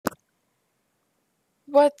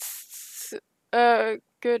What's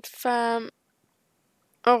good fam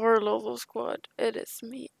or Lolo Squad? It is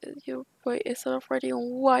me, your boy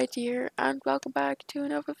itsLolo14YT here, and welcome back to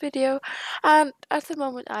another video. And at the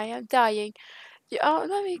moment I am dying.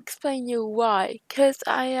 Let me explain you why. Cause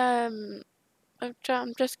I am,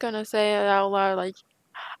 I'm just gonna say it out loud. Like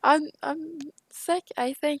I'm sick.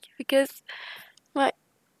 I think because my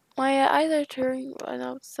eyes are turning when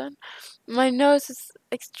I'm sun. My nose is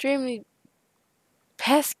extremely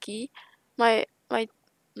pesky. My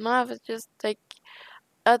mouth is just like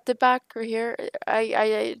at the back right here.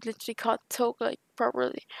 I literally can't talk like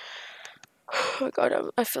properly. Oh my god,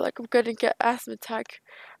 I feel like I'm gonna get asthma attack.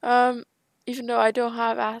 Even though I don't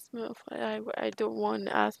have asthma, I don't want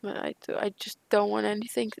asthma. I just don't want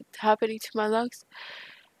anything happening to my lungs,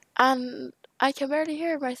 and I can barely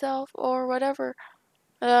hear myself or whatever.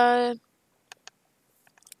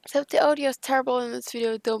 So if the audio is terrible in this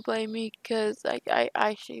video, don't blame me, cause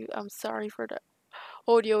I'm sorry for the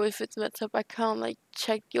audio if it's messed up. I can't like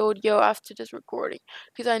check the audio after this recording,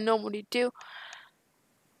 because I normally do.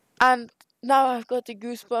 And now I've got the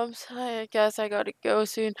goosebumps. I guess I gotta go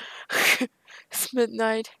soon. It's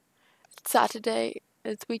midnight. It's Saturday.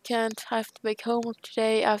 It's weekend. I have to make homework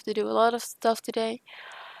today. I have to do a lot of stuff today.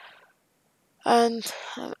 And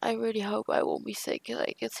I really hope I won't be sick.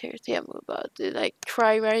 Like, seriously, I'm about to like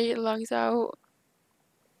cry my lungs out.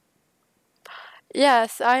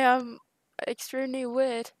 Yes, I am extremely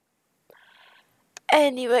weird.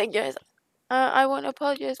 Anyway, guys, I want to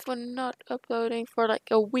apologize for not uploading for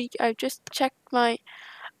like a week. I just checked my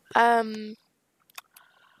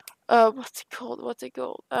what's it called?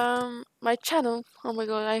 My channel. Oh my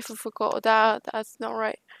god, I forgot that. That's not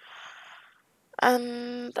right.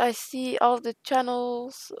 And I see all the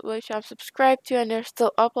channels which I'm subscribed to, and they're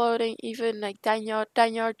still uploading. Even like Danyard,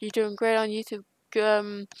 you're doing great on YouTube.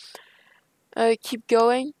 Keep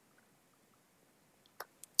going.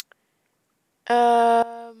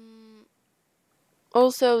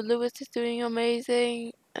 Also, Lewis is doing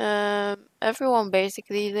amazing. Everyone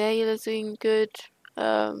basically, they are doing good.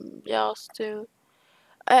 Yas too.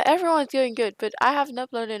 Everyone's doing good, but I haven't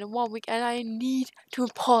uploaded in 1 week, and I need to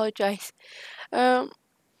apologize.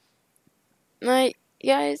 Like,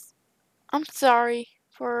 guys, I'm sorry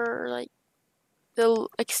for like the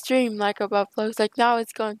extreme lack of uploads. Like, now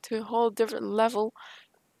it's gone to a whole different level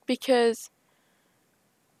because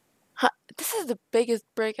this is the biggest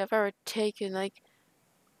break I've ever taken. Like,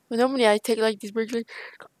 normally I take like these breaks, like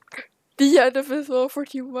the end of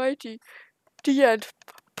itsLolo14YT. The end.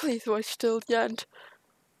 Please watch till the end.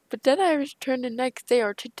 But then I return the next day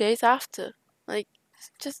or 2 days after. Like,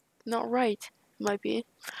 it's just not right, in my opinion.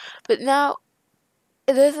 But now,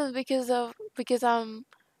 it isn't because I'm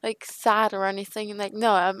like sad or anything. Like,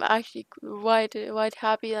 no, I'm actually quite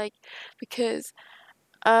happy. Like, because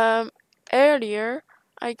earlier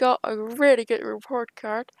I got a really good report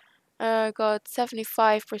card. Got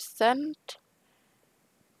 75%.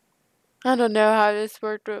 I don't know how this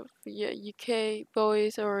worked with UK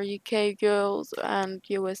boys or UK girls and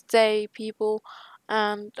USA people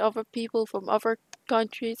and other people from other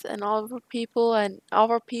countries and other people and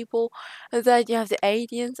other people. And then you have the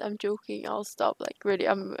aliens. I'm joking. I'll stop. Like, really,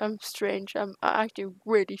 I'm strange. I'm acting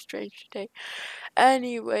really strange today.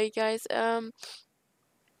 Anyway, guys.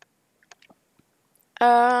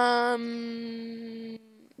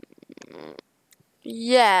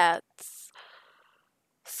 Yeah.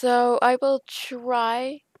 So I will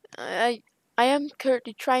try. I am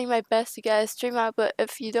currently trying my best to get a stream out, but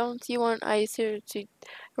if you don't see one, I seriously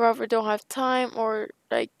rather don't have time, or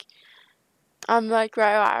like I'm like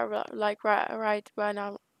right when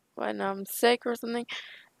I'm sick or something,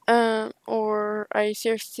 or I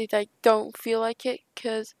seriously like don't feel like it,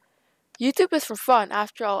 cause YouTube is for fun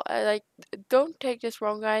after all. Like, don't take this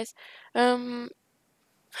wrong, guys.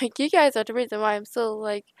 Like, you guys are the reason why I'm still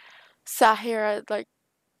like sat here at like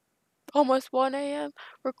almost 1 a.m.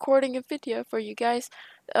 recording a video for you guys,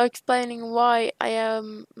 explaining why I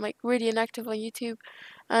am like really inactive on YouTube,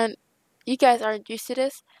 and you guys aren't used to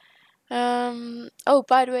this. Oh,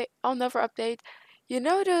 by the way, another update. You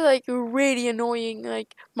know the like really annoying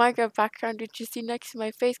like Minecraft background that you see next to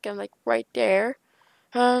my face cam, like right there.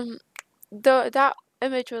 That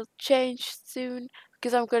image will change soon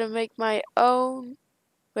because I'm gonna make my own.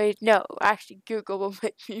 Wait, no, actually, Google will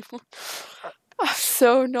make me one. I'm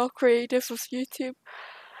so not creative with YouTube.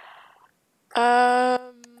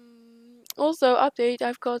 Also, update.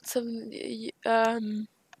 I've got some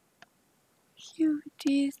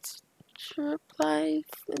UD strip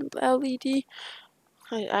lights and LED.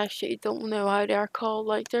 I actually don't know how they are called.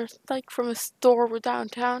 Like, they're like from a store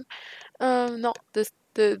downtown. Not this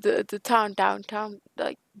the town downtown,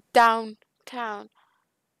 like downtown,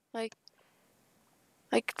 like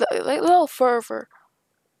like a little further.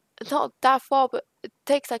 It's not that far, but it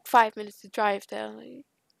takes like 5 minutes to drive there. Like,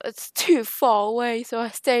 it's too far away, so I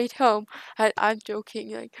stayed home. I'm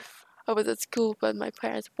joking. Like, I was at school, but my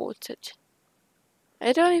parents bought it.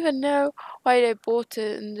 I don't even know why they bought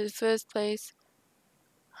it in the first place.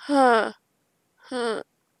 Huh. Huh.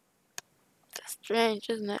 That's strange,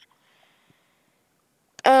 isn't it?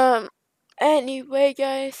 Anyway,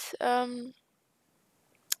 guys, I'm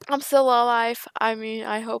still alive. I mean,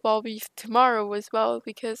 I hope I'll be tomorrow as well,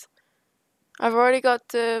 because I've already got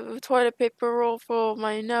the toilet paper roll for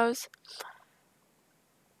my nose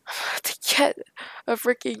to get a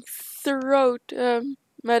freaking throat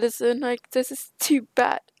medicine. Like, this is too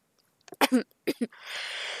bad.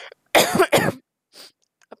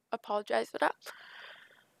 Apologize for that.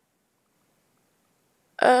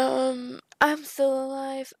 I'm still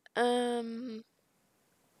alive.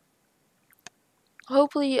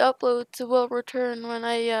 Hopefully uploads will return when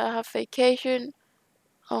I have vacation.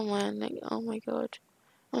 Oh man, like, oh my god.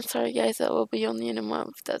 I'm sorry guys, that will be only in a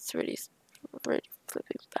month. That's really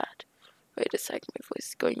flipping bad. Wait a sec, my voice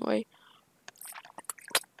is going away.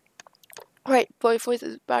 Right, boy voice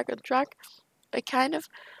is back on track. Kind of.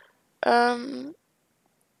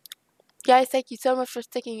 Guys, thank you so much for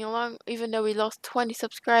sticking along, even though we lost 20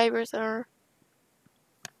 subscribers, or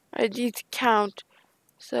I need to count.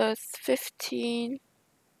 So it's 15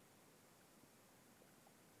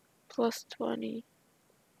 plus 20.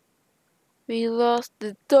 We lost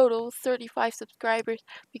the total 35 subscribers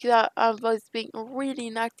because I was being really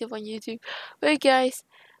inactive on YouTube. But guys,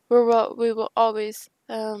 we will always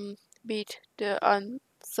beat the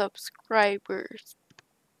unsubscribers.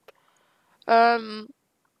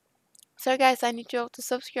 So guys, I need you all to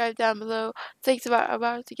subscribe down below. Thanks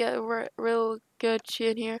about to get a real good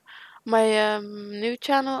shit here. My new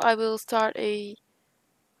channel, I will start a.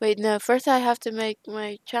 Wait, no, first I have to make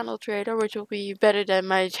my channel trader, which will be better than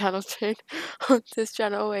my channel trade on this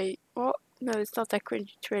channel. Wait, what? No, it's not that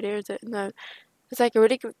cringy trader, is it? No, it's like a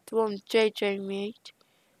really good one JJ made.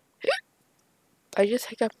 I just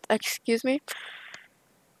hiccuped, excuse me.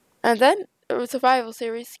 And then a survival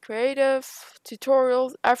series, creative,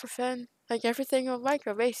 tutorials, everything, like everything on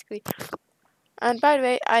Minecraft basically. And by the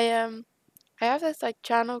way, I have this like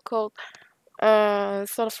channel called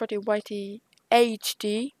itsLolo14YT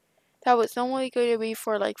HD. That was normally going to be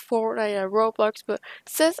for like Fortnite and Roblox, but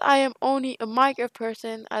since I am only a Minecraft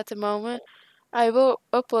person at the moment, I will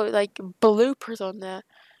upload like bloopers on there.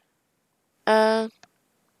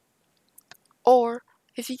 Or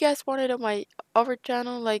if you guys want it on my other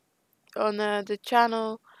channel, like on the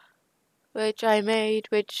channel which I made,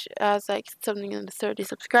 which has like something in the 30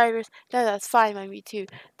 subscribers, then that's fine by me too.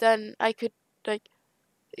 Then I could like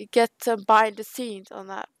get some behind the scenes on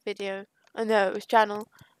that video. No, channel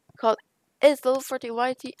called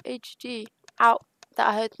itsLolo14YT HD. Ow,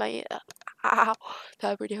 that hurt my ear. Ow,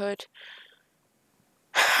 that really hurt.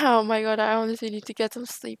 Oh my god, I honestly need to get some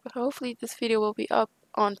sleep. But hopefully this video will be up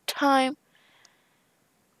on time.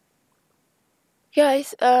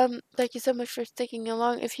 Guys, thank you so much for sticking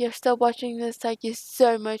along. If you're still watching this, thank you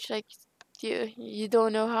so much. Like, you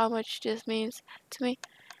don't know how much this means to me.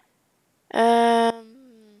 I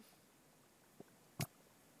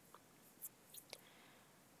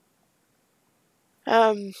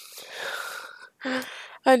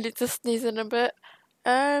need to sneeze in a bit.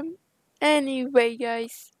 Anyway,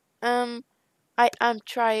 guys, I am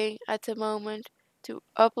trying at the moment to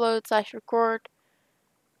upload / record.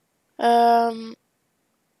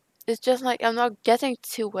 It's just like I'm not getting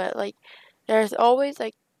to it. Like, there's always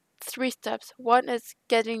like 3 steps. 1 is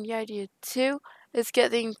getting the idea. 2 is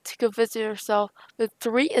getting to convince yourself. The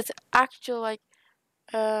 3 is actual like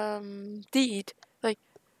deed, like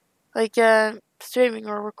streaming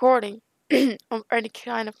or recording, or any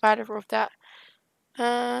kind of matter of that.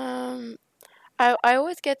 I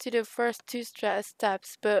always get to the first 2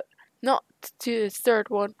 steps, but not to the third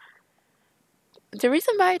one. The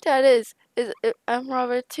reason why that is I'm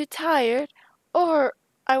rather too tired, or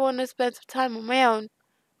I want to spend some time on my own,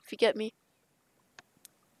 if you get me.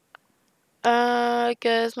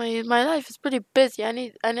 Cause my life is pretty busy. I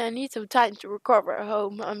need some time to recover at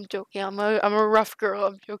home. I'm joking. I'm a rough girl.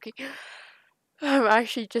 I'm joking. I'm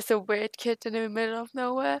actually just a weird kid in the middle of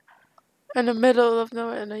nowhere. In the middle of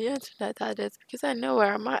nowhere on the internet, that is, because I know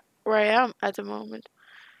where I am at the moment.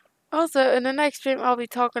 Also, in the next stream, I'll be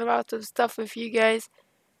talking about some stuff with you guys.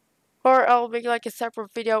 Or I'll make like a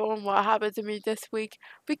separate video on what happened to me this week.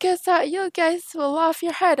 Because you guys will laugh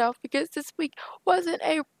your head off, because this week wasn't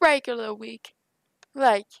a regular week.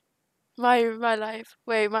 Like My life.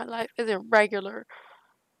 Wait, my life isn't regular.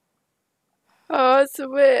 Oh, it's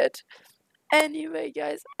weird. Anyway,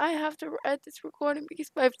 guys, I have to end this recording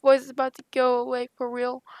because my voice is about to go away for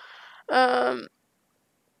real. Um.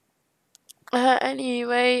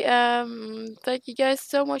 Anyway, thank you guys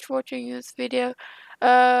so much for watching this video.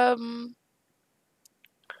 Um.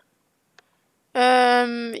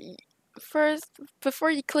 Um. First,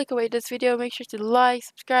 before you click away this video, make sure to like,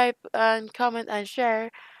 subscribe, and comment and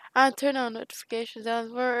share, and turn on notifications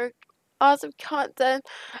and for awesome content.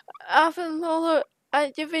 I've been Lolo,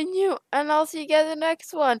 and you've been you, and I'll see you guys in the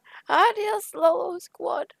next one. Adios, Lolo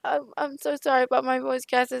Squad. I'm so sorry about my voice,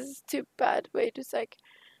 guys. This is too bad. Wait a sec.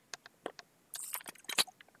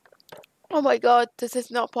 Oh my god, this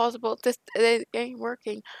is not possible. This it ain't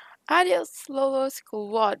working. Adios, Lolo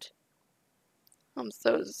Squad. I'm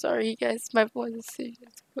so sorry, guys. My voice is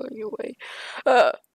going away.